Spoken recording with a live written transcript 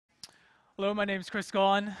Hello, my name is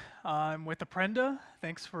Gaun. I'm with Apprenda.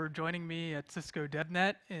 Thanks for joining me at Cisco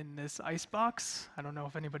DevNet in this icebox. I don't know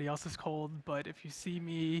if anybody else is cold, but if you see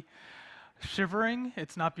me shivering,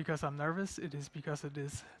 it's not because I'm nervous. It is because it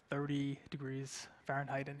is 30 degrees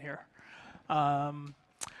Fahrenheit in here.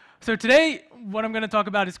 So today, what I'm going to talk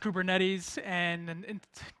about is Kubernetes and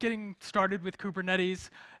getting started with Kubernetes.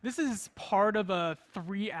 This is part of a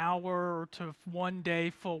 3-hour to 1-day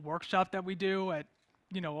full workshop that we do at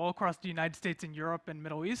all across the United States and Europe and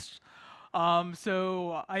Middle East.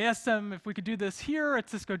 So I asked them if we could do this here at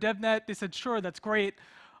Cisco DevNet. They said, sure, that's great.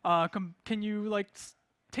 Can you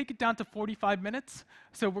take it down to 45 minutes?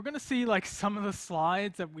 So we're going to see some of the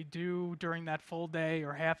slides that we do during that full day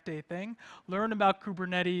or half day thing. Learn about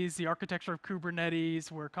Kubernetes, the architecture of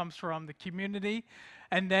Kubernetes, where it comes from, the community.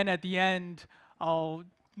 And then at the end, I'll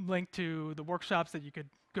link to the workshops that you could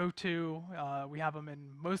go to. We have them in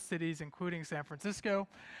most cities, including San Francisco.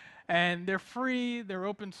 And they're free, they're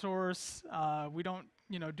open source. We don't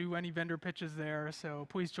do any vendor pitches there, so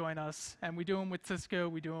please join us. And we do them with Cisco,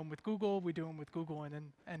 we do them with Google, we do them with Google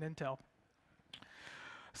and Intel.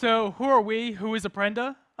 So who are we? Who is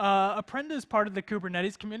Apprenda? Apprenda is part of the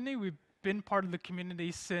Kubernetes community. We've been part of the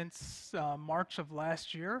community since March of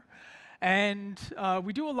last year. And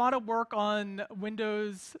we do a lot of work on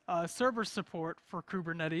Windows server support for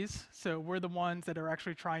Kubernetes. So we're the ones that are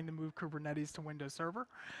actually trying to move Kubernetes to Windows Server.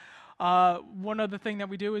 One other thing that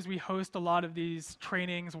we do is we host a lot of these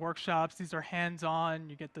trainings, workshops. These are hands-on.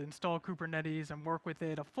 You get to install Kubernetes and work with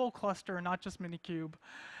it, a full cluster, not just Minikube.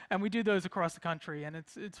 And we do those across the country, and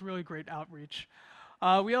it's really great outreach.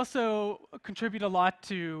 We also contribute a lot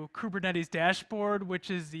to Kubernetes Dashboard, which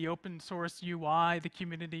is the open source UI, the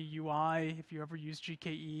community UI. If you ever use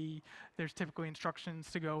GKE, there's typically instructions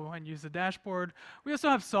to go and use the dashboard. We also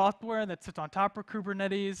have software that sits on top of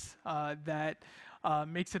Kubernetes that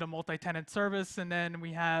makes it a multi-tenant service. And then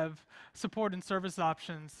we have support and service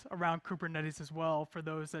options around Kubernetes as well for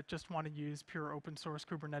those that just want to use pure open source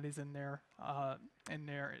Kubernetes in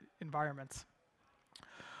their environments.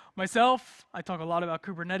 Myself, I talk a lot about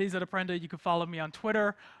Kubernetes at Apprenda. You can follow me on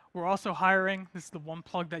Twitter. We're also hiring. This is the one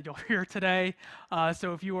plug that you'll hear today.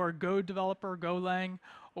 So if you are a Go developer, Golang,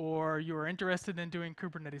 or you are interested in doing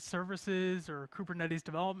Kubernetes services or Kubernetes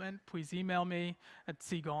development, please email me at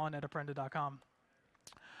cgaun@apprenda.com.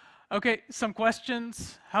 Okay, some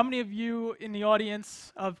questions. How many of you in the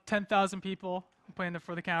audience of 10,000 people, I'm playing it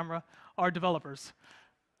for the camera, are developers?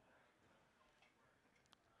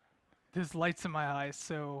 There's lights in my eyes,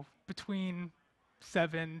 so between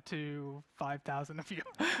 7 to 5,000 of you.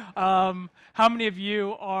 How many of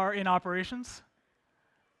you are in operations?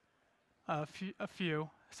 A few.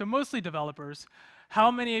 So mostly developers.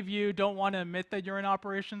 How many of you don't want to admit that you're in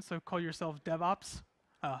operations, so call yourself DevOps?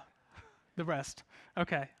 The rest.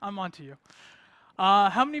 Okay, I'm on to you.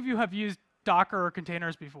 How many of you have used Docker or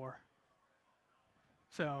containers before?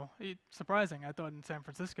 So, surprising. I thought in San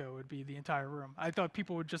Francisco it would be the entire room. I thought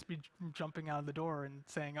people would just be jumping out of the door and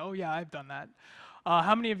saying, oh yeah, I've done that.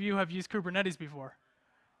 How many of you have used Kubernetes before?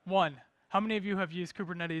 1. How many of you have used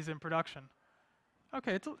Kubernetes in production?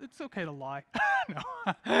 Okay, it's okay to lie.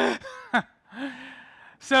 No.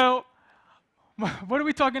 So, what are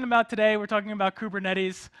we talking about today? We're talking about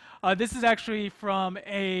Kubernetes. This is actually from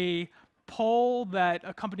a poll that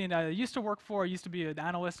a company that I used to work for. I used to be an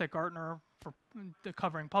analyst at Gartner for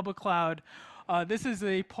covering public cloud. This is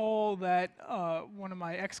a poll that one of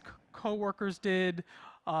my ex-coworkers did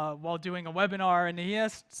while doing a webinar, and he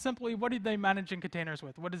asked simply, what are they managing containers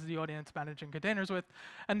with? What is the audience managing containers with?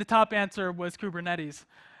 And the top answer was Kubernetes,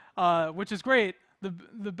 which is great.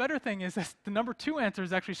 The better thing is that the number 2 answer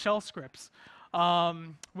is actually shell scripts.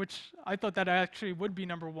 Which I thought that actually would be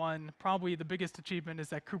number 1. Probably the biggest achievement is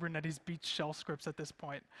that Kubernetes beats shell scripts at this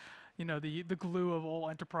point. The glue of all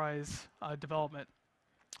enterprise development.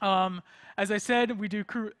 As I said, we do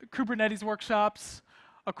Kubernetes workshops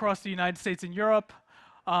across the United States and Europe.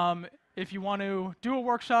 If you want to do a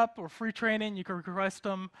workshop or free training, you can request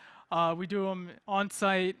them. We do them on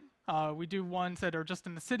site. We do ones that are just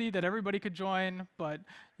in the city that everybody could join, but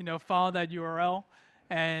follow that URL.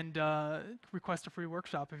 And request a free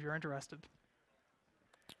workshop if you're interested.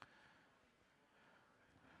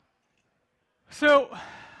 So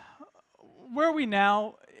where are we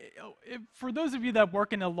now? For those of you that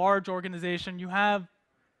work in a large organization, you have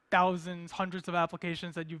thousands, hundreds of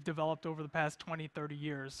applications that you've developed over the past 20, 30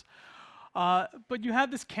 years. But you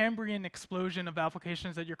have this Cambrian explosion of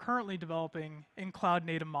applications that you're currently developing in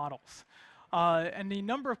cloud-native models. And the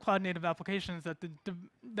number of cloud-native applications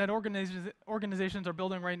that organizations are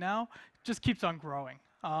building right now just keeps on growing.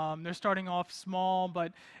 They're starting off small,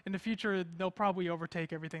 but in the future, they'll probably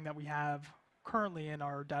overtake everything that we have currently in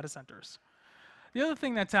our data centers. The other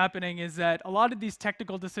thing that's happening is that a lot of these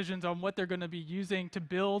technical decisions on what they're going to be using to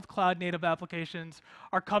build cloud-native applications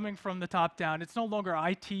are coming from the top down. It's no longer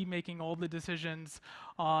IT making all the decisions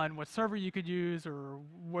on what server you could use or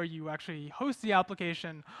where you actually host the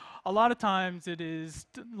application. A lot of times it is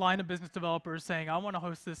line of business developers saying, I want to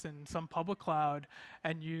host this in some public cloud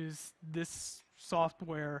and use this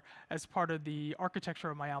software as part of the architecture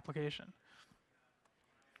of my application.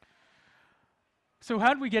 So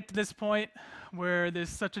how did we get to this point where there's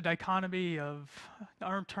such a dichotomy of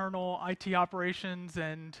our internal IT operations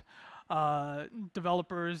and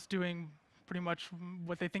developers doing pretty much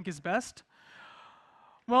what they think is best?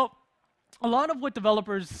 Well, a lot of what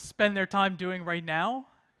developers spend their time doing right now,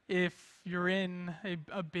 if you're in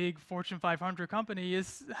a big Fortune 500 company,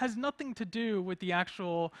 has nothing to do with the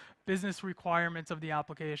actual business requirements of the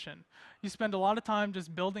application. You spend a lot of time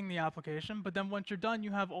just building the application, but then once you're done,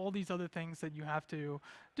 you have all these other things that you have to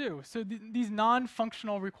do. So these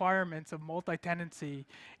non-functional requirements of multi-tenancy,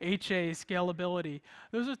 HA, scalability,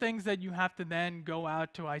 those are things that you have to then go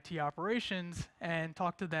out to IT operations and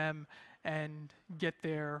talk to them and get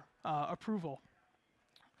their approval.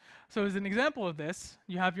 So as an example of this,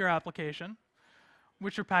 you have your application,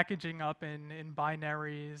 which you're packaging up in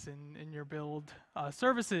binaries in your build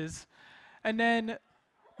services. And then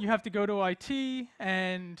you have to go to IT,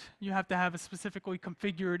 and you have to have a specifically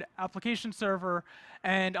configured application server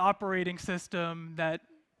and operating system that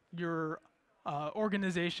your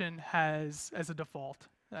organization has as a default.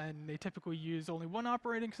 And they typically use only one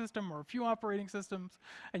operating system or a few operating systems,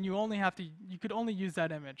 and you could only use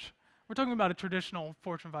that image. We're talking about a traditional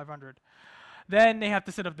Fortune 500. Then they have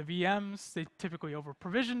to set up the VMs. They typically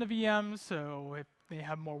over-provision the VMs, so if they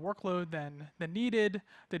have more workload than needed,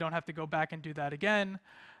 they don't have to go back and do that again.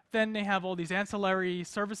 Then they have all these ancillary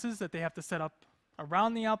services that they have to set up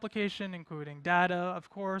around the application, including data, of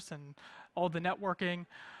course, and all the networking.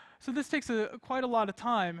 So this takes quite a lot of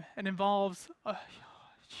time and involves a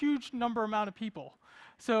huge amount of people.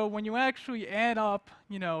 So when you actually add up,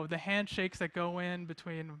 the handshakes that go in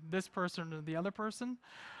between this person and the other person,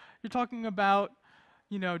 you're talking about,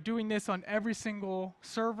 doing this on every single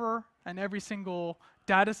server and every single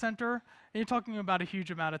data center, and you're talking about a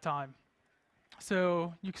huge amount of time.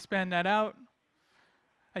 So you expand that out,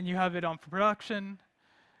 and you have it on for production,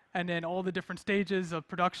 and then all the different stages of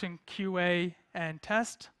production, QA, and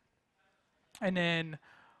test. And then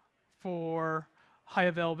for high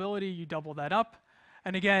availability, you double that up.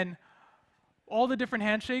 And again, all the different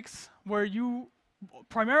handshakes where you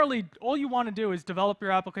primarily, all you want to do is develop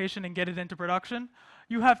your application and get it into production.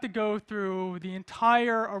 You have to go through the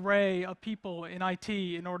entire array of people in IT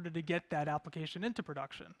in order to get that application into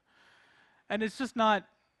production. And it's just not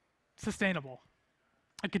sustainable.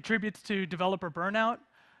 It contributes to developer burnout.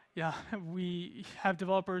 Yeah, we have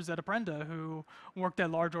developers at Apprenda who worked at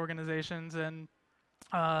large organizations, and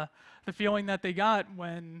the feeling that they got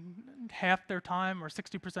when half their time or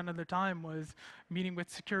 60% of their time was meeting with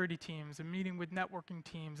security teams and meeting with networking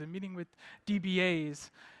teams and meeting with DBAs.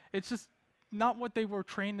 It's just not what they were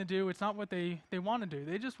trained to do. It's not what they want to do.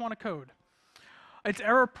 They just want to code. It's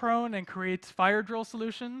error prone and creates fire drill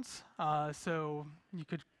solutions. So you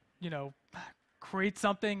could, create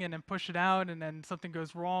something and then push it out, and then something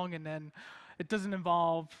goes wrong, and then it doesn't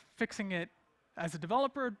involve fixing it. As a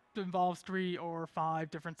developer, it involves 3 or 5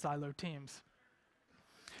 different silo teams.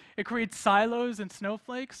 It creates silos and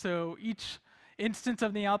snowflakes, so each instance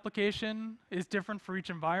of the application is different for each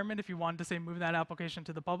environment. If you wanted to say move that application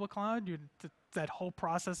to the public cloud, that whole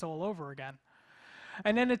process all over again.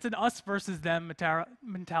 And then it's an us versus them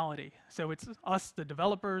mentality. So it's us, the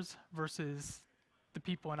developers, versus the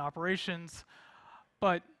people in operations.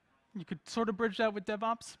 But you could sort of bridge that with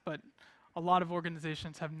DevOps, but a lot of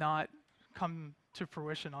organizations have not come to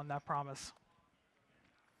fruition on that promise.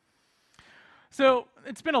 So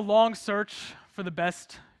it's been a long search for the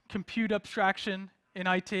best compute abstraction in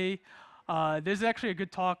IT. There's actually a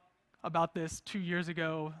good talk about this 2 years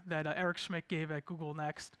ago that Eric Schmidt gave at Google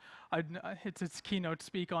Next. It's its keynote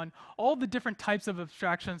speak on all the different types of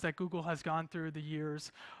abstractions that Google has gone through the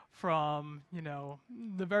years, from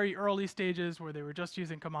the very early stages where they were just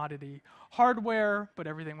using commodity hardware, but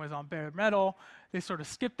everything was on bare metal. They sort of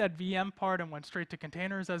skipped that VM part and went straight to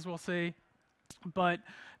containers, as we'll see. But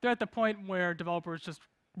they're at the point where developers just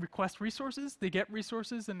request resources, they get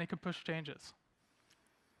resources, and they can push changes.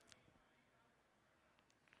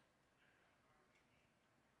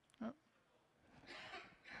 Oh.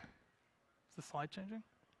 Is the slide changing?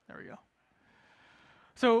 There we go.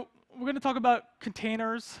 So we're going to talk about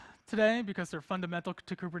containers today because they're fundamental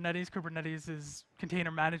to Kubernetes. Kubernetes is container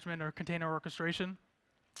management or container orchestration.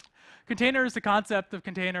 Containers, the concept of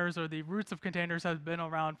containers or the roots of containers has been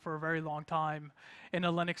around for a very long time in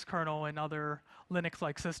a Linux kernel and other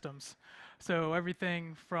Linux-like systems. So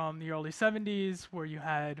everything from the early 70s, where you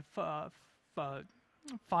had file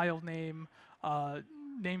name,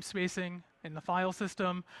 namespacing in the file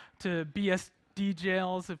system, to BSD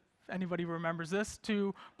jails, if anybody remembers this,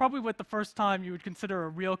 to probably what the first time you would consider a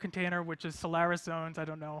real container, which is Solaris zones. I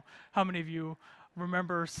don't know how many of you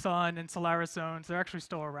remember Sun and Solaris zones. They're actually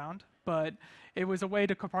still around, but it was a way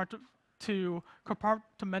to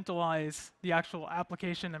compartmentalize the actual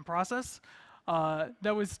application and process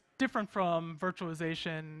that was different from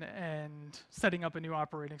virtualization and setting up a new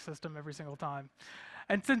operating system every single time.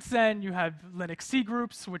 And since then, you have Linux C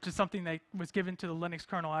groups, which is something that was given to the Linux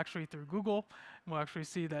kernel actually through Google. And we'll actually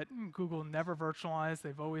see that Google never virtualized.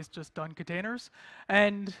 They've always just done containers.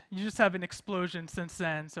 And you just have an explosion since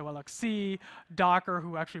then. So LXC, Docker,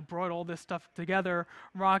 who actually brought all this stuff together,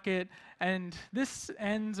 Rocket. And this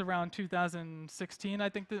ends around 2016, I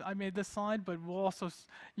think that I made this slide. But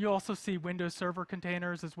you also see Windows Server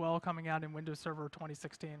containers as well coming out in Windows Server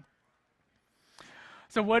 2016.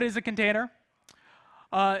 So what is a container?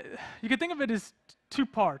 You can think of it as two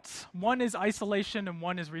parts. One is isolation and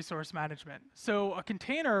one is resource management. So a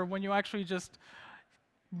container, when you actually just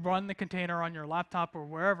run the container on your laptop or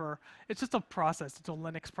wherever, it's just a process. It's a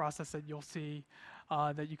Linux process that you'll see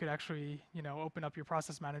that you could actually open up your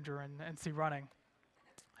process manager and see running.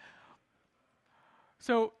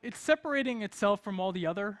 So it's separating itself from all the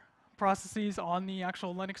other processes on the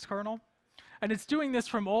actual Linux kernel. And it's doing this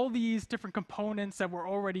from all these different components that were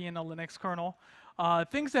already in a Linux kernel.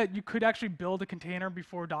 Things that you could actually build a container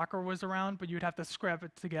before Docker was around, but you'd have to scrap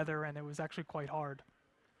it together, and it was actually quite hard.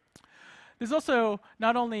 There's also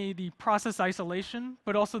not only the process isolation,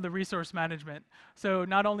 but also the resource management. So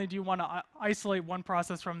not only do you want to isolate one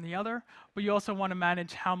process from the other, but you also want to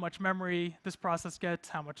manage how much memory this process gets,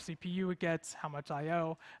 how much CPU it gets, how much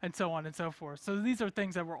I/O, and so on and so forth. So these are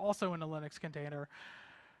things that were also in a Linux container.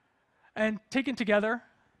 And taken together,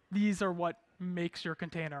 these are what makes your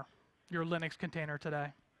container, your Linux container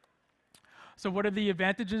today. So what are the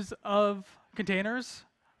advantages of containers?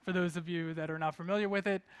 For those of you that are not familiar with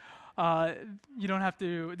it, you don't have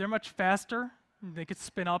to, they're much faster. They could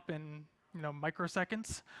spin up in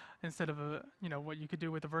microseconds instead of what you could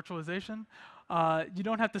do with a virtualization. You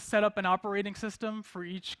don't have to set up an operating system for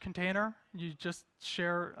each container. You just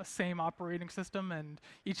share a same operating system, and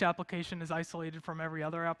each application is isolated from every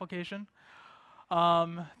other application.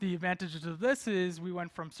 The advantages of this is we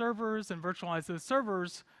went from servers and virtualized those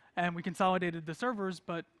servers, and we consolidated the servers,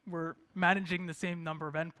 but we're managing the same number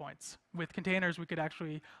of endpoints. With containers, we could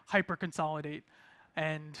actually hyper-consolidate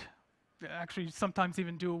and actually sometimes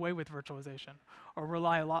even do away with virtualization or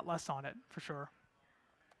rely a lot less on it, for sure.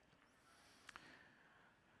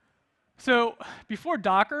 So before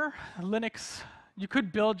Docker, Linux, you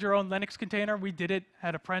could build your own Linux container. We did it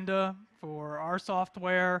at Apprenda for our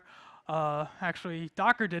software. Actually,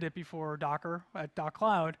 Docker did it before Docker at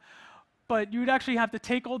 .cloud. But you'd actually have to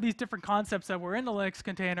take all these different concepts that were in the Linux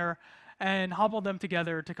container and hobble them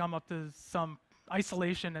together to come up to some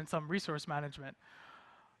isolation and some resource management.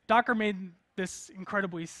 Docker made this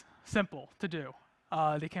incredibly simple to do.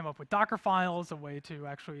 They came up with Docker files, a way to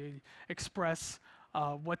actually express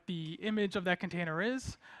what the image of that container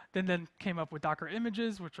is. Then came up with Docker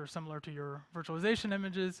images, which are similar to your virtualization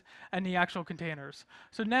images, and the actual containers.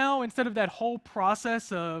 So now, instead of that whole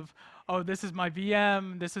process of, oh, this is my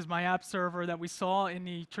VM, this is my app server that we saw in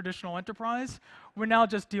the traditional enterprise, we're now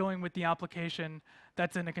just dealing with the application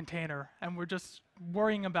that's in a container, and we're just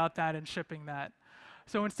worrying about that and shipping that.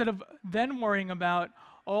 So instead of then worrying about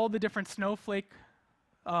all the different Snowflake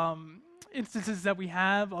instances that we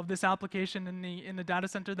have of this application in the data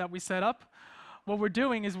center that we set up, what we're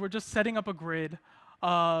doing is we're just setting up a grid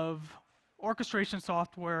of orchestration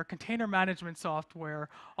software, container management software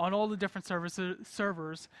on all the different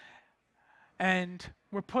servers, and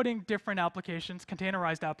we're putting different applications,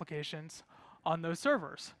 containerized applications, on those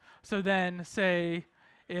servers. So then, say,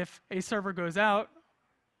 if a server goes out,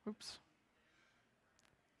 oops.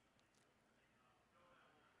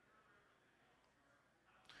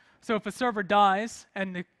 So if a server dies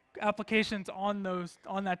and the applications on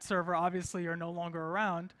that server obviously are no longer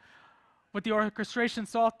around, what the orchestration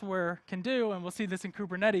software can do, and we'll see this in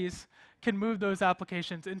Kubernetes, can move those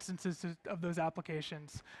applications, instances of those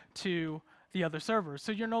applications to the other servers.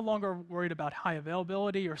 So you're no longer worried about high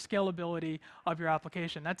availability or scalability of your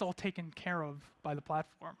application. That's all taken care of by the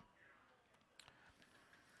platform.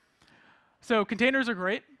 So containers are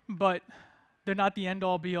great, but they're not the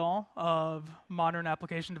end-all be-all of modern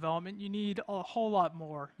application development. You need a whole lot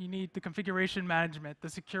more. You need the configuration management, the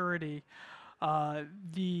security,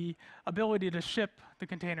 the ability to ship the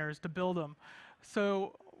containers, to build them.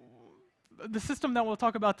 So the system that we'll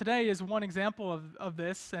talk about today is one example of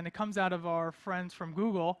this, and it comes out of our friends from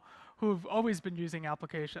Google who've always been using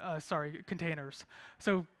containers.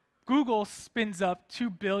 So Google spins up 2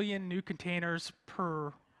 billion new containers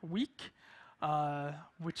per week,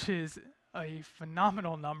 which is a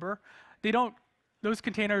phenomenal number. Those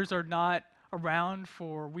containers are not around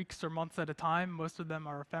for weeks or months at a time. Most of them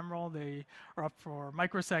are ephemeral. They are up for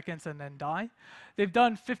microseconds and then die. They've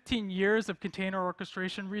done 15 years of container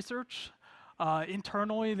orchestration research.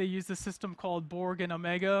 Internally, they use a system called Borg and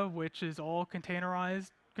Omega, which is all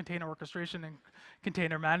containerized, container orchestration and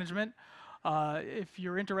container management. If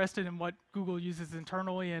you're interested in what Google uses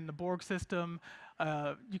internally in the Borg system,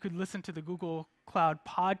 you could listen to the Google Cloud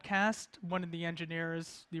podcast. One of the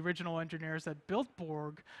engineers, the original engineers that built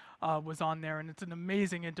Borg, was on there, and it's an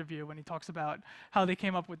amazing interview when he talks about how they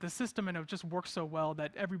came up with the system, and it just worked so well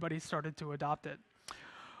that everybody started to adopt it.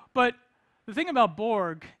 But the thing about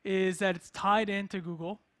Borg is that it's tied into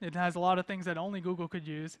Google. It has a lot of things that only Google could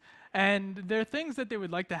use, and there are things that they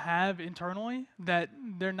would like to have internally that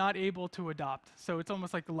they're not able to adopt. So it's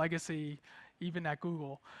almost like the legacy even at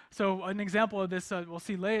Google. So an example of this we'll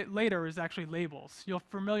see later is actually labels. You're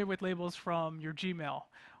familiar with labels from your Gmail,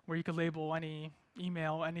 where you could label any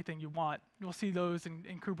email, anything you want. You'll see those in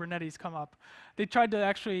Kubernetes come up. They tried to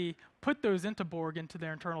actually put those into Borg, into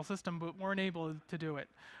their internal system, but weren't able to do it.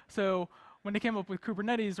 So when they came up with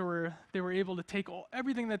Kubernetes, they were able to take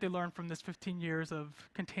everything that they learned from this 15 years of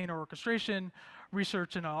container orchestration,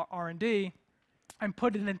 research, and R&D, and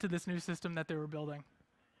put it into this new system that they were building.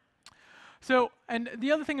 So, and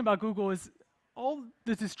the other thing about Google is all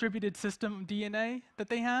the distributed system DNA that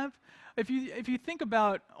they have. If you think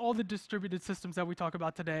about all the distributed systems that we talk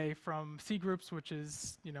about today, from C groups, which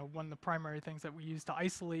is one of the primary things that we use to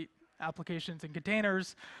isolate applications and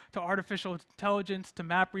containers, to artificial intelligence, to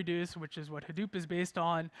MapReduce, which is what Hadoop is based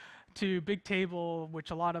on, to Bigtable, which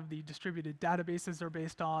a lot of the distributed databases are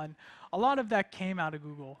based on. A lot of that came out of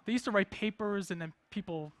Google. They used to write papers, and then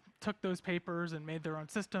people took those papers and made their own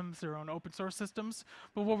systems, their own open source systems.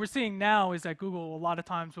 But what we're seeing now is that Google a lot of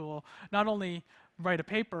times will not only write a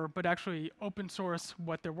paper, but actually open source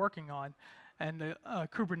what they're working on. And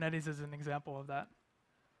Kubernetes is an example of that.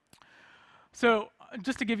 So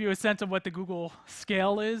just to give you a sense of what the Google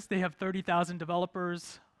scale is, they have 30,000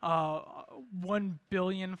 developers, 1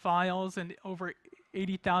 billion files, and over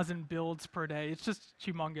 80,000 builds per day. It's just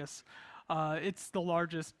humongous. It's the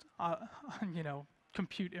largest,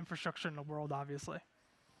 compute infrastructure in the world, obviously.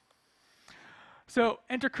 So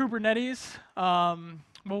enter Kubernetes.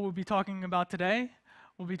 What we'll be talking about today,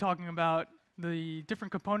 we'll be talking about the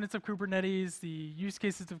different components of Kubernetes, the use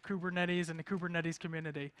cases of Kubernetes, and the Kubernetes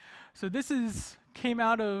community. So this came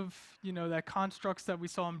out of that constructs that we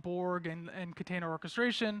saw in Borg and container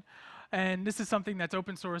orchestration, and this is something that's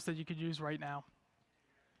open source that you could use right now.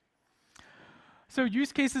 So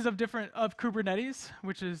use cases of Kubernetes,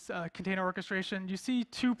 which is container orchestration. You see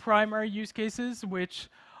two primary use cases, which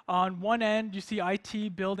on one end you see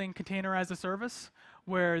IT building container as a service,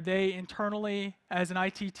 where they internally, as an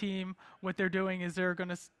IT team, what they're doing is they're going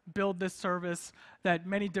to build this service that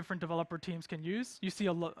many different developer teams can use. You see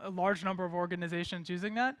a large number of organizations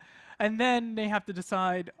using that. And then they have to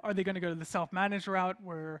decide, are they going to go to the self-managed route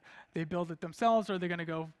where they build it themselves, or are they going to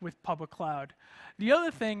go with public cloud? The other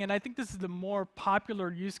thing, and I think this is the more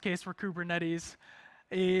popular use case for Kubernetes,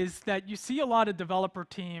 is that you see a lot of developer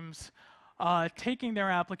teams taking their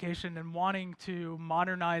application and wanting to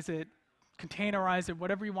modernize it, containerize it,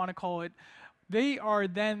 whatever you want to call it. They are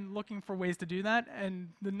then looking for ways to do that, and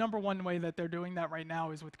the number one way that they're doing that right now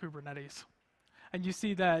is with Kubernetes. And you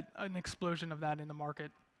see that an explosion of that in the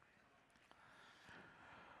market.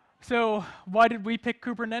 So why did we pick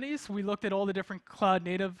Kubernetes? We looked at all the different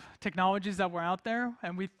cloud-native technologies that were out there,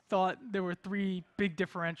 and we thought there were three big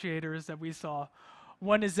differentiators that we saw.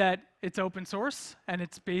 One is that it's open source, and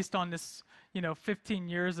it's based on this 15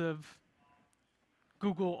 years of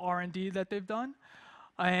Google R&D that they've done.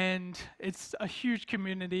 And it's a huge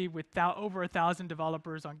community with over 1,000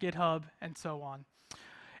 developers on GitHub and so on.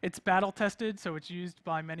 It's battle tested, so it's used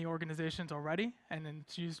by many organizations already, and then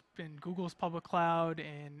it's used in Google's public cloud,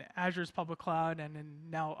 in Azure's public cloud, and in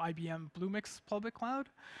now IBM Bluemix public cloud.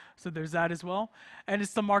 So there's that as well. And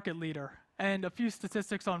it's the market leader. And a few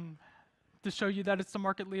statistics to show you that it's the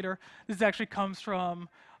market leader. This actually comes from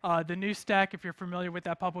The new stack, if you're familiar with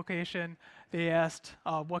that publication, they asked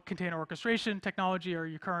what container orchestration technology are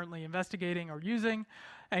you currently investigating or using,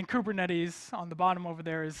 and Kubernetes on the bottom over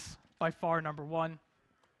there is by far number one.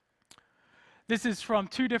 This is from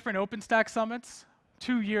 2 different OpenStack summits,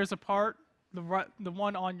 2 years apart. The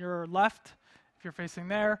one on your left, if you're facing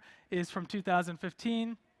there, is from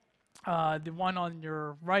 2015. The one on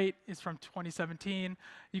your right is from 2017.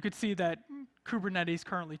 You could see that Kubernetes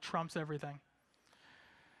currently trumps everything.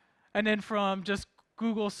 And then from just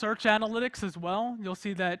Google Search Analytics as well, you'll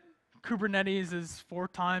see that Kubernetes is 4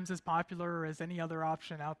 times as popular as any other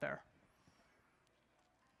option out there.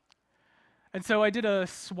 And so I did a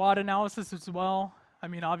SWOT analysis as well. I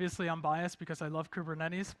mean, obviously I'm biased because I love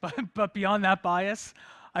Kubernetes, but beyond that bias,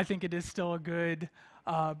 I think it is still a good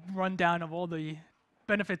rundown of all the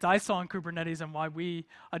benefits I saw in Kubernetes and why we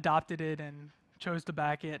adopted it and chose to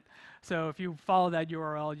back it. So if you follow that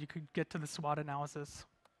URL, you could get to the SWOT analysis.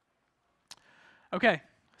 Okay,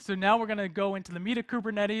 so now we're going to go into the meat of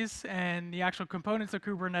Kubernetes and the actual components of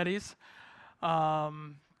Kubernetes.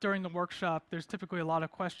 During the workshop, there's typically a lot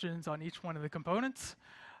of questions on each one of the components.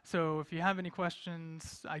 So if you have any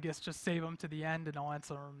questions, I guess just save them to the end and I'll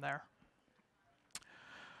answer them there.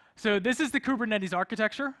 So this is the Kubernetes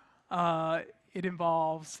architecture. It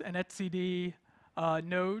involves an etcd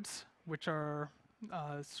nodes, which are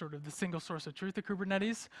sort of the single source of truth of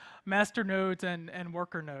Kubernetes, master nodes, and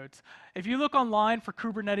worker nodes. If you look online for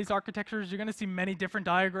Kubernetes architectures, you're going to see many different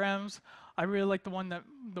diagrams. I really like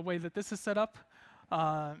the way that this is set up,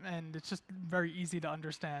 and it's just very easy to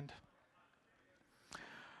understand.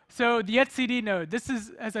 So the etcd node, this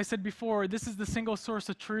is, as I said before, this is the single source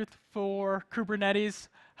of truth for Kubernetes.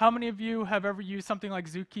 How many of you have ever used something like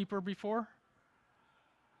Zookeeper before?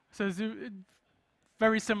 So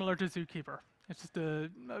very similar to Zookeeper. It's just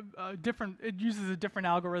it uses a different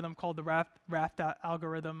algorithm called the raft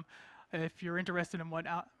algorithm. If you're interested in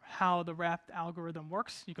how the raft algorithm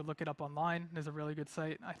works, you can look it up online. There's a really good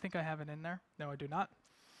site. I think I have it in there. No, I do not.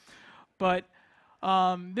 But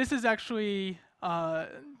this is actually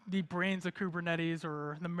the brains of Kubernetes,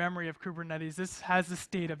 or the memory of Kubernetes. This has the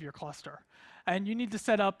state of your cluster. And you need to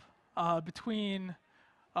set up between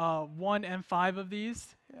 1 and 5 of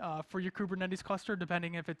these for your Kubernetes cluster,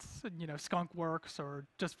 depending if it's skunkworks or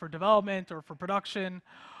just for development or for production.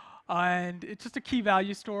 And it's just a key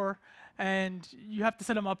value store, and you have to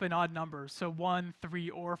set them up in odd numbers, so 1, 3,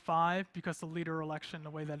 or 5, because the leader election, the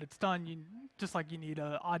way that it's done, just like you need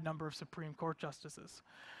an odd number of Supreme Court justices.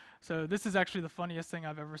 So this is actually the funniest thing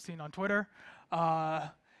I've ever seen on Twitter.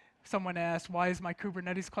 Someone asked, why is my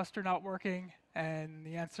Kubernetes cluster not working? And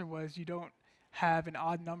the answer was, you don't have an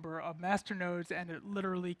odd number of master nodes, and it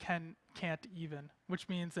literally can't even, which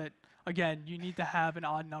means that, again, you need to have an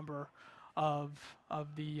odd number of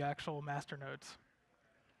the actual master nodes.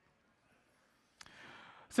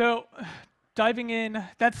 So diving in,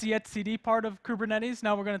 that's the etcd part of Kubernetes.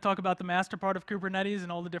 Now we're going to talk about the master part of Kubernetes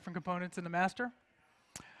and all the different components in the master.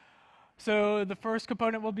 So the first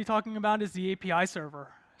component we'll be talking about is the API server.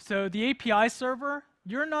 So the API server,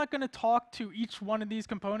 you're not going to talk to each one of these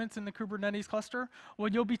components in the Kubernetes cluster.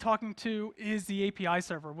 What you'll be talking to is the API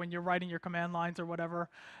server when you're writing your command lines or whatever.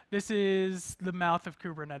 This is the mouth of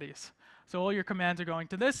Kubernetes. So all your commands are going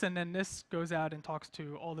to this, and then this goes out and talks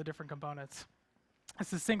to all the different components.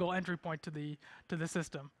 It's a single entry point to the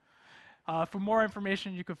system. For more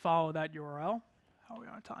information, you could follow that URL. How are we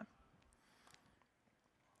on time?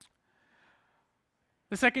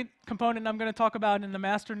 The second component I'm going to talk about in the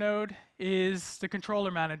master node is the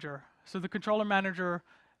controller manager. So the controller manager,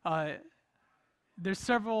 there's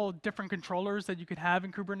several different controllers that you could have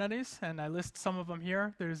in Kubernetes, and I list some of them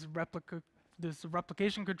here. There's the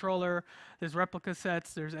replication controller, there's replica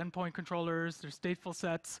sets, there's endpoint controllers, there's stateful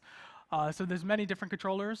sets. So there's many different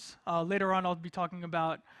controllers. Later on, I'll be talking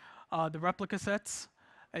about the replica sets,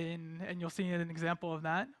 and you'll see an example of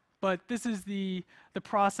that. But this is the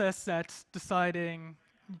process that's deciding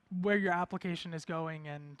where your application is going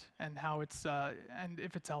and how it's and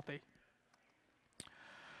if it's healthy.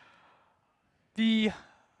 The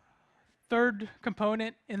third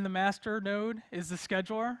component in the master node is the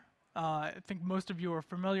scheduler. I think most of you are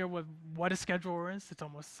familiar with what a scheduler is. It's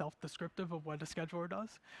almost self-descriptive of what a scheduler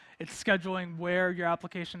does. It's scheduling where your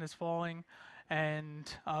application is falling and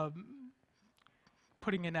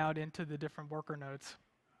putting it out into the different worker nodes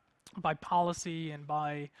by policy and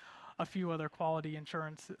by a few other quality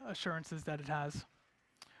assurances that it has.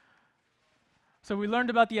 So we learned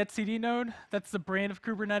about the etcd node. That's the brain of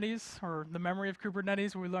Kubernetes, or the memory of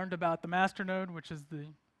Kubernetes. We learned about the master node, which is the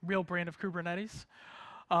real brain of Kubernetes.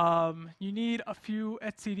 You need a few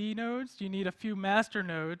etcd nodes. You need a few master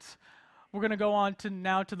nodes. We're going to go on to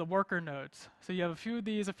now to the worker nodes. So you have a few of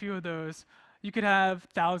these, a few of those. You could have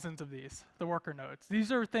thousands of these, the worker nodes.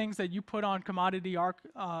 These are things that you put on commodity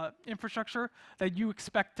infrastructure that you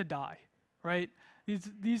expect to die, right?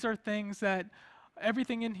 These are things that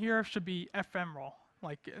everything in here should be ephemeral.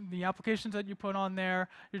 Like the applications that you put on there,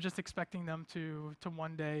 you're just expecting them to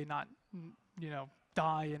one day not,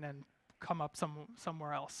 die and then come up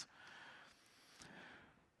somewhere else.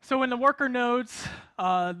 So in the worker nodes,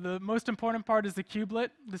 the most important part is the kubelet.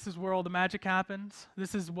 This is where all the magic happens.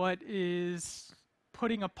 This is what is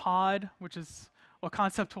putting a pod, which is a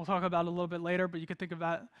concept we'll talk about a little bit later, but you can think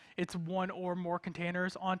about it's one or more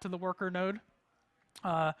containers onto the worker node.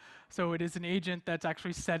 So it is an agent that's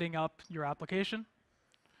actually setting up your application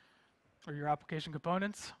or your application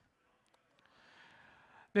components.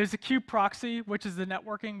 There's a kube proxy, which is the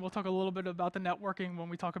networking. We'll talk a little bit about the networking when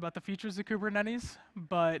we talk about the features of Kubernetes,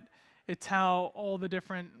 but it's how all the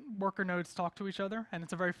different worker nodes talk to each other, and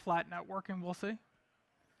it's a very flat networking, we'll see.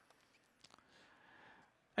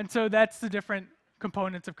 And so that's the different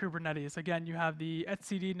components of Kubernetes. Again, you have the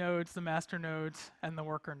etcd nodes, the master nodes, and the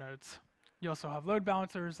worker nodes. You also have load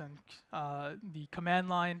balancers and the command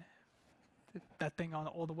line. That thing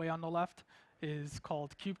all the way on the left is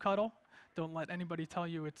called kubectl. Don't let anybody tell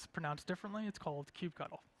you it's pronounced differently. It's called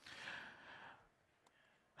kubectl.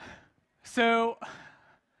 So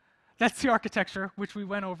that's the architecture, which we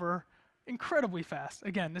went over incredibly fast.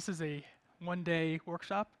 Again, this is a one-day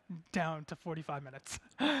workshop down to 45 minutes.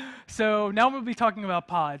 So now we'll be talking about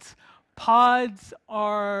pods. Pods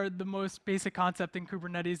are the most basic concept in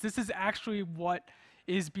Kubernetes. This is actually what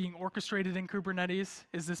is being orchestrated in Kubernetes,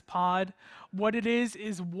 is this pod. What it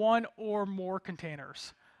is one or more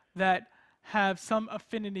containers that have some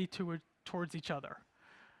affinity towards each other.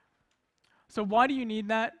 So why do you need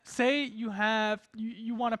that? Say you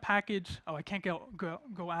want to package, I can't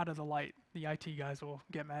go out of the light. The IT guys will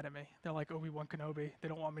get mad at me. They're like Obi-Wan Kenobi. They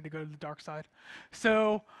don't want me to go to the dark side.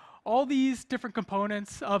 So all these different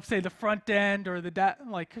components of, say, the front end or the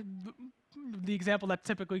example that's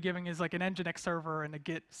typically giving is like an Nginx server and a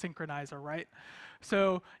Git synchronizer, right?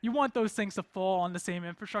 So you want those things to fall on the same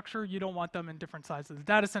infrastructure. You don't want them in different sides of the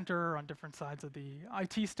data center or on different sides of the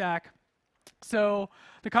IT stack. So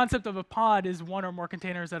the concept of a pod is one or more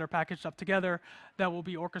containers that are packaged up together that will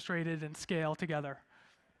be orchestrated and scale together.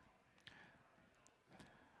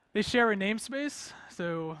 They share a namespace,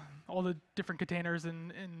 so all the different containers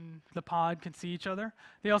in the pod can see each other.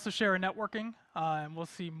 They also share a networking, and we'll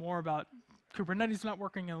see more about Kubernetes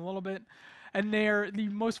networking in a little bit. And they're the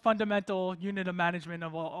most fundamental unit of management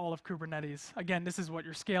of all of Kubernetes. Again, this is what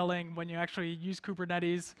you're scaling. When you actually use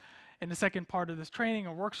Kubernetes in the second part of this training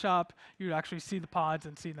or workshop, you actually see the pods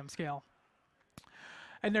and see them scale.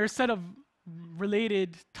 And they're a set of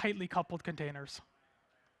related, tightly coupled containers.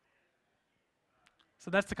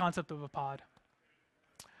 So that's the concept of a pod.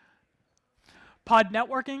 Pod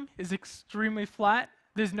networking is extremely flat.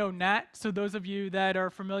 There's no NAT, so those of you that are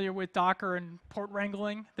familiar with Docker and port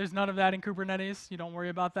wrangling, there's none of that in Kubernetes. You don't worry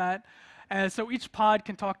about that. And so each pod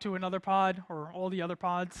can talk to another pod or all the other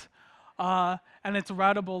pods. And it's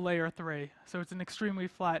routable layer 3. So it's an extremely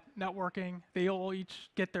flat networking. They all each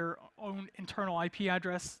get their own internal IP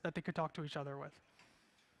address that they could talk to each other with.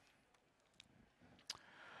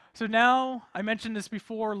 So now, I mentioned this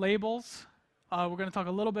before, labels. We're going to talk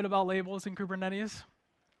a little bit about labels in Kubernetes.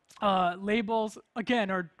 Labels,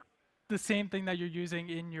 again, are the same thing that you're using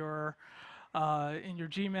in your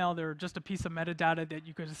Gmail. They're just a piece of metadata that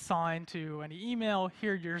you could assign to any email.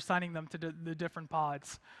 Here, you're assigning them to the different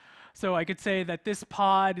pods. So I could say that this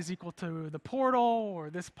pod is equal to the portal, or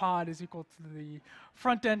this pod is equal to the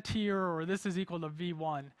front-end tier, or this is equal to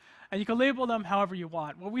V1. And you can label them however you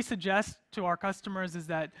want. What we suggest to our customers is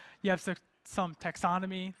that you have some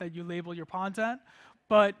taxonomy that you label your pods at,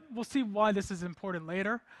 but we'll see why this is important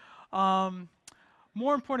later.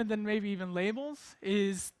 More important than maybe even labels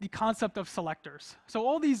is the concept of selectors. So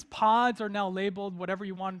all these pods are now labeled whatever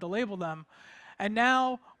you wanted to label them, and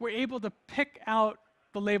now we're able to pick out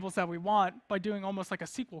the labels that we want by doing almost like a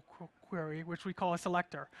SQL query, which we call a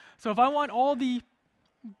selector. So if I want all the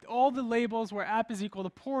labels where app is equal to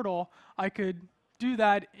portal, I could do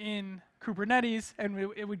that in Kubernetes, and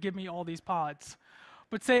it would give me all these pods.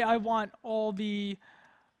 But say I want all the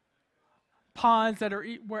pods that are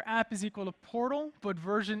where app is equal to portal, but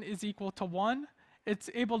version is equal to 1, it's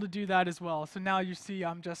able to do that as well. So now you see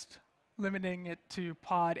I'm just limiting it to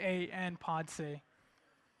pod A and pod C.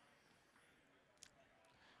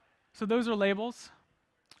 So those are labels.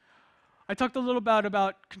 I talked a little bit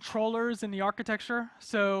about controllers in the architecture.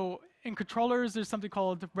 So in controllers, there's something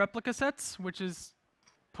called replica sets, which is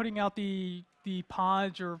putting out the the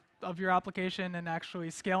pods of your application and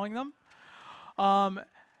actually scaling them.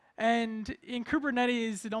 And in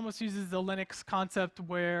Kubernetes, it almost uses the Linux concept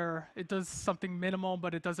where it does something minimal,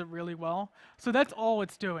 but it does it really well. So that's all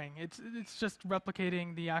it's doing. It's just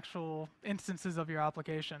replicating the actual instances of your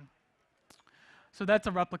application. So that's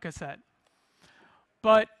a replica set.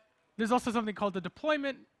 But there's also something called the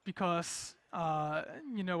deployment because,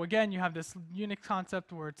 again, you have this Unix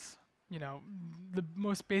concept where it's, the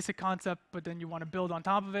most basic concept, but then you want to build on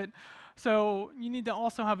top of it. So you need to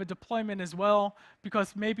also have a deployment as well,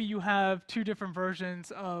 because maybe you have two different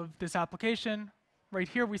versions of this application. Right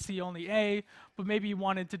here we see only A, but maybe you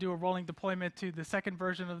wanted to do a rolling deployment to the second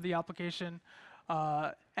version of the application.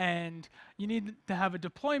 And you need to have a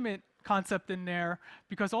deployment concept in there,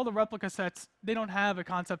 because all the replica sets, they don't have a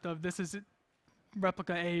concept of this is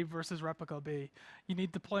replica A versus replica B. You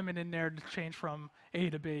need deployment in there to change from A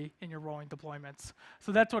to B in your rolling deployments.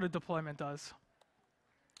 So that's what a deployment does.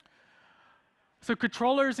 So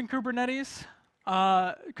controllers in Kubernetes.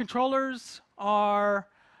 Controllers are,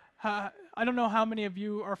 I don't know how many of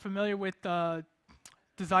you are familiar with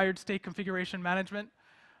desired state configuration management.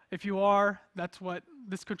 If you are, that's what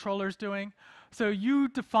this controller is doing. So you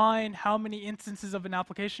define how many instances of an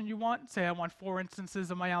application you want. Say I want 4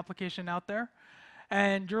 instances of my application out there.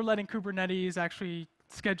 And you're letting Kubernetes actually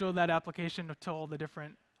schedule that application to all the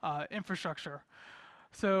different infrastructure.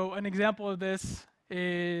 So an example of this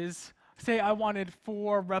is, say I wanted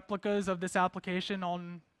 4 replicas of this application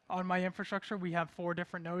on my infrastructure. We have 4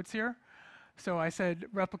 different nodes here. So I said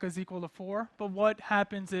replicas equal to 4. But what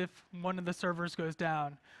happens if one of the servers goes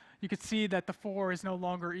down? You could see that the 4 is no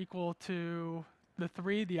longer equal to the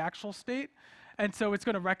 3, the actual state. And so it's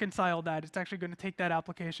going to reconcile that. It's actually going to take that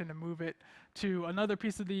application and move it to another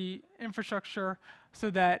piece of the infrastructure so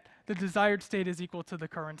that the desired state is equal to the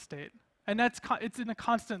current state. And it's in a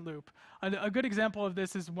constant loop. A good example of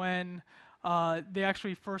this is when they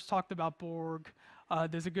actually first talked about Borg.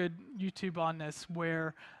 There's a good YouTube on this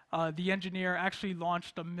where the engineer actually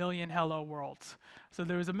launched 1 million hello worlds. So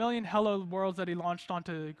there was 1 million hello worlds that he launched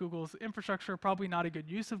onto Google's infrastructure. Probably not a good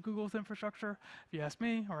use of Google's infrastructure, if you ask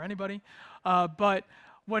me or anybody. But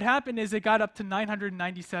what happened is it got up to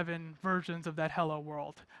 997 versions of that hello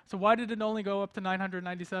world. So why did it only go up to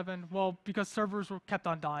 997? Well, because servers kept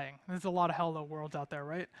on dying. There's a lot of hello worlds out there,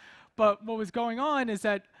 right? But what was going on is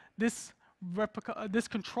that this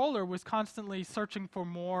controller was constantly searching for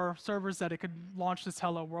more servers that it could launch this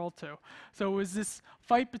hello world to. So it was this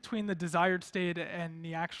fight between the desired state and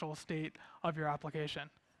the actual state of your application.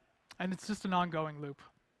 And it's just an ongoing loop.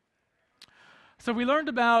 So we learned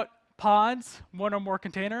about pods, 1 or more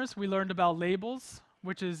containers. We learned about labels,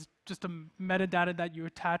 which is just a metadata that you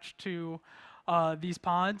attach to these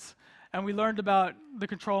pods. And we learned about the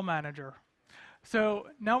control manager. So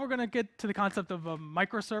now we're going to get to the concept of a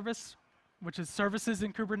microservice, which is services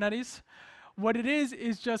in Kubernetes. What it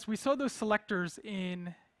is just we saw those selectors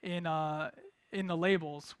in the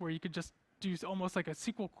labels where you could just do almost like a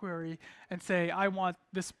SQL query and say, I want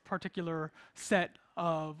this particular set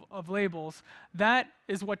of labels. That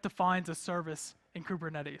is what defines a service in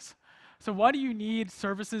Kubernetes. So why do you need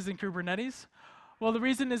services in Kubernetes? Well, the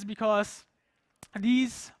reason is because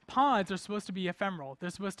these pods are supposed to be ephemeral. They're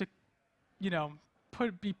supposed to,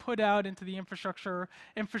 be put out into the infrastructure.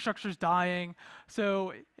 Infrastructure's dying.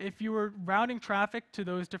 So if you were routing traffic to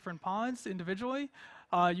those different pods individually,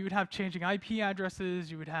 you would have changing IP addresses.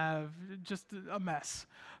 You would have just a mess.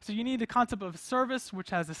 So you need a concept of service, which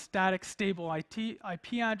has a static, stable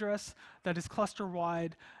IP address that is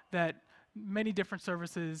cluster-wide, that many different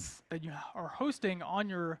services that you are hosting on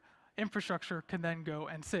your infrastructure can then go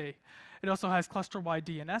and see. It also has cluster-wide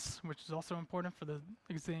DNS, which is also important for the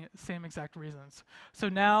same exact reasons. So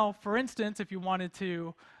now, for instance, if you wanted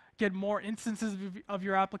to get more instances of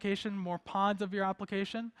your application, more pods of your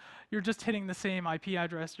application, you're just hitting the same IP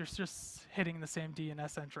address. You're just hitting the same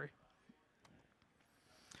DNS entry.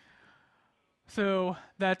 So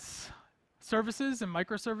that's services and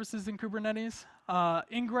microservices in Kubernetes.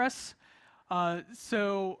 Ingress.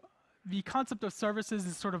 So the concept of services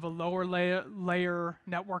is sort of a lower layer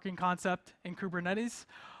networking concept in Kubernetes.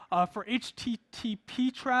 For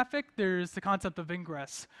HTTP traffic, there's the concept of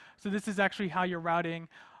ingress. So this is actually how you're routing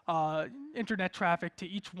internet traffic to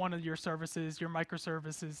each one of your services, your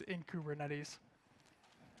microservices in Kubernetes.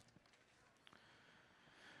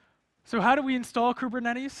 So how do we install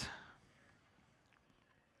Kubernetes?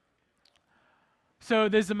 So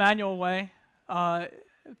there's a manual way.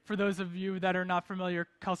 For those of you that are not familiar,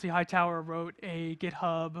 Kelsey Hightower wrote a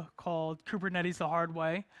GitHub called Kubernetes the Hard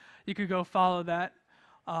Way. You could go follow that.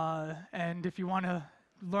 And if you want to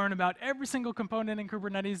learn about every single component in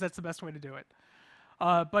Kubernetes, that's the best way to do it.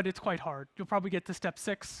 But it's quite hard. You'll probably get to step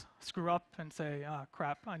 6, screw up, and say, ah,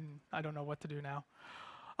 crap, I don't know what to do now.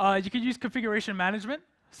 You can use configuration management.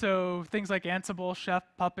 So things like Ansible, Chef,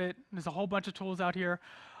 Puppet, there's a whole bunch of tools out here.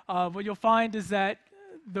 What you'll find is that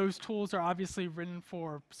those tools are obviously written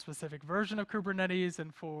for a specific version of Kubernetes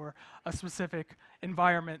and for a specific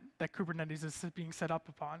environment that Kubernetes is being set up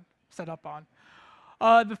on.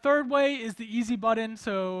 The third way is the easy button.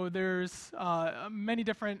 So there's many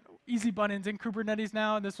different easy buttons in Kubernetes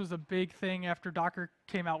now. This was a big thing after Docker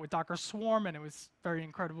came out with Docker Swarm, and it was very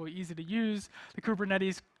incredibly easy to use. The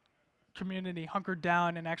Kubernetes community hunkered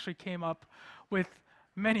down and actually came up with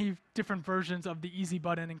many different versions of the easy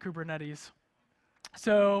button in Kubernetes.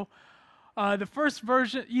 So the first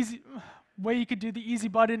way you could do the easy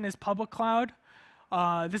button is public cloud.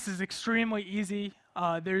 This is extremely easy.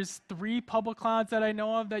 There's 3 public clouds that I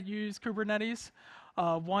know of that use Kubernetes.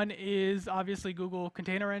 One is obviously Google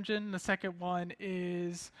Container Engine. The second one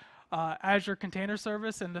is Azure Container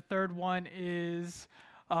Service, and the third one is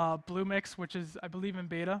Bluemix, which is, I believe, in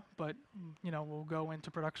beta, but we'll go into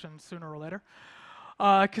production sooner or later.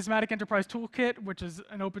 Charismatic Enterprise Toolkit, which is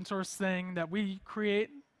an open source thing that we create,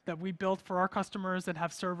 that we built for our customers that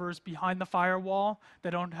have servers behind the firewall that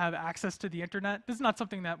don't have access to the internet. This is not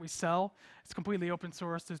something that we sell. It's completely open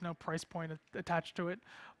source. There's no price point attached to it.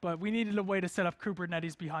 But we needed a way to set up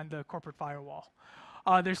Kubernetes behind the corporate firewall.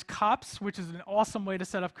 There's Kops, which is an awesome way to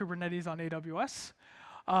set up Kubernetes on AWS.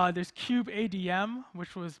 There's KubeADM,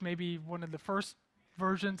 which was maybe one of the first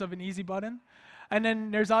versions of an easy button. And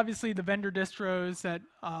then there's obviously the vendor distros that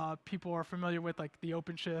people are familiar with, like the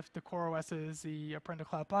OpenShift, the CoreOSs, the Apprenda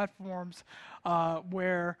Cloud platforms,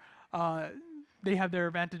 where they have their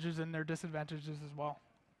advantages and their disadvantages as well.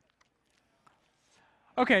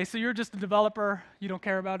 OK, so you're just a developer. You don't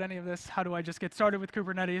care about any of this. How do I just get started with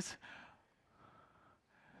Kubernetes?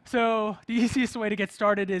 So the easiest way to get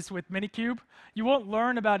started is with Minikube. You won't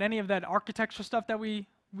learn about any of that architecture stuff that we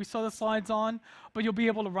saw the slides on, but you'll be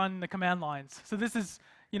able to run the command lines. So this is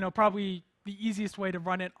probably the easiest way to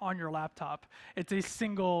run it on your laptop. It's a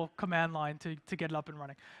single command line to get it up and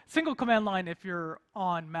running. Single command line if you're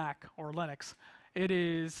on Mac or Linux. It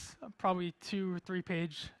is probably 2 or 3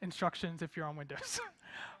 page instructions if you're on Windows.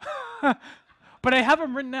 But I have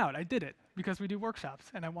them written out. I did it because we do workshops,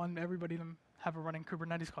 and I want everybody to have a running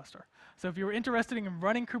Kubernetes cluster. So if you're interested in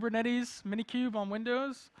running Kubernetes Minikube on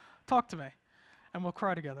Windows, talk to me, and we'll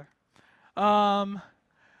cry together.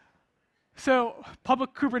 So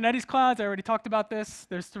public Kubernetes clouds, I already talked about this.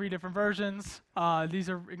 There's 3 different versions. These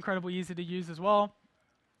are incredibly easy to use as well.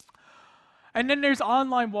 And then there's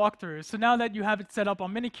online walkthroughs. So now that you have it set up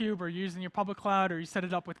on Minikube or you're using your public cloud or you set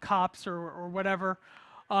it up with Kops or whatever,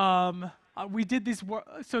 we did these.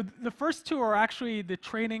 So the first 2 are actually the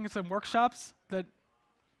trainings and workshops that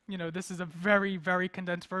this is a very, very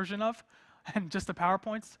condensed version of, and just the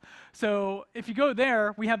PowerPoints. So if you go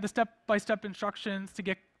there, we have the step-by-step instructions to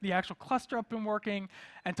get the actual cluster up and working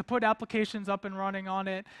and to put applications up and running on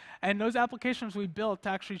it. And those applications we built to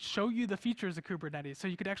actually show you the features of Kubernetes. So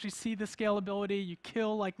you could actually see the scalability. You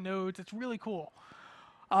kill like nodes. It's really cool.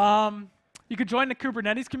 You could join the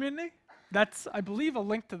Kubernetes community. That's, I believe, a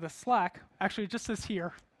link to the Slack. Actually, it just says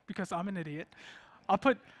here because I'm an idiot. I'll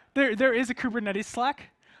put, there is a Kubernetes Slack,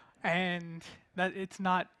 and that it's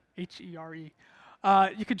not HERE.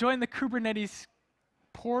 You could join the Kubernetes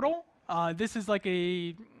portal. This is like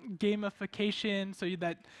a gamification so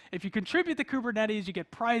that if you contribute to Kubernetes, you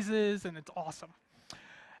get prizes, and it's awesome.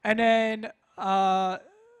 And then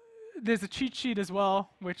there's a cheat sheet as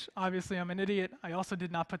well, which obviously I'm an idiot. I also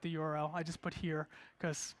did not put the URL. I just put here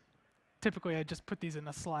because typically I just put these in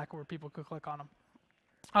a Slack where people could click on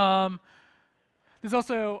them. There's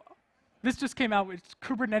also, this just came out with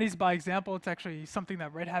Kubernetes by example. It's actually something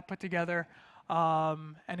that Red Hat put together.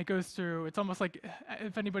 And it goes through, it's almost like,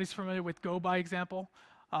 if anybody's familiar with Go by example,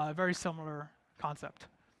 very similar concept.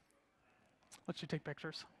 Lets you take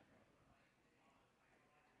pictures.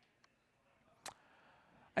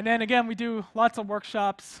 And then again, we do lots of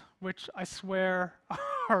workshops, which I swear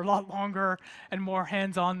are a lot longer and more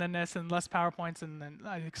hands-on than this and less PowerPoints. And then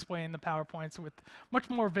I explain the PowerPoints with much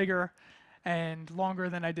more vigor and longer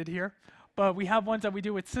than I did here. But we have ones that we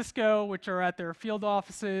do with Cisco, which are at their field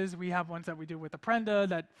offices. We have ones that we do with Apprenda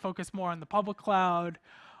that focus more on the public cloud,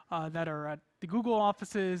 that are at the Google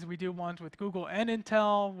offices. We do ones with Google and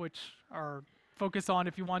Intel, which are focused on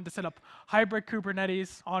if you wanted to set up hybrid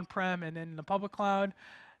Kubernetes on-prem and in the public cloud.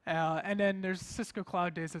 And then there's Cisco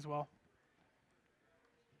Cloud Days as well.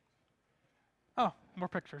 Oh, more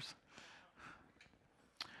pictures.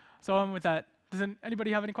 So on with that. Does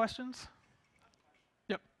anybody have any questions?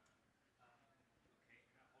 Yep.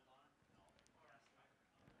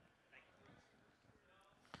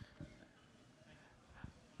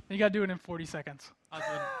 You got to do it in 40 seconds. I'll do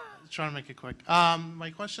it. Try to make it quick.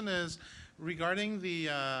 My question is regarding the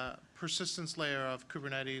persistence layer of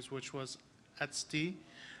Kubernetes, which was etcd.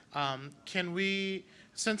 Can we,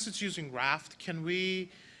 since it's using Raft, can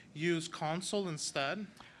we use console instead?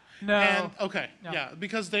 No. And, okay, No. yeah,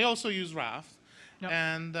 because they also use Raft. No.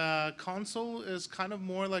 And console is kind of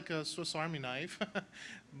more like a Swiss Army knife.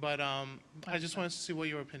 But I just wanted to see what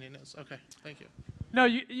your opinion is. Okay, thank you. No,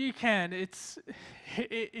 you can. It's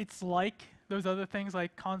like those other things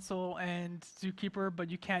like console and Zookeeper, but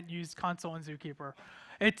you can't use console and Zookeeper.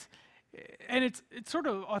 It's sort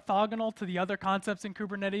of orthogonal to the other concepts in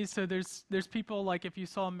Kubernetes. So there's people like, if you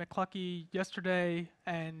saw McClucky yesterday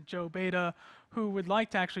and Joe Beta, who would like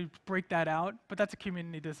to actually break that out, but that's a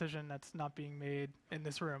community decision that's not being made in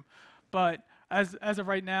this room. But as of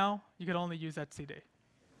right now, you can only use etcd.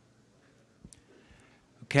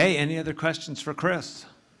 Okay, any other questions for Chris?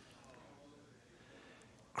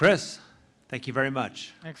 Chris, thank you very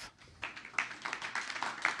much. Thanks.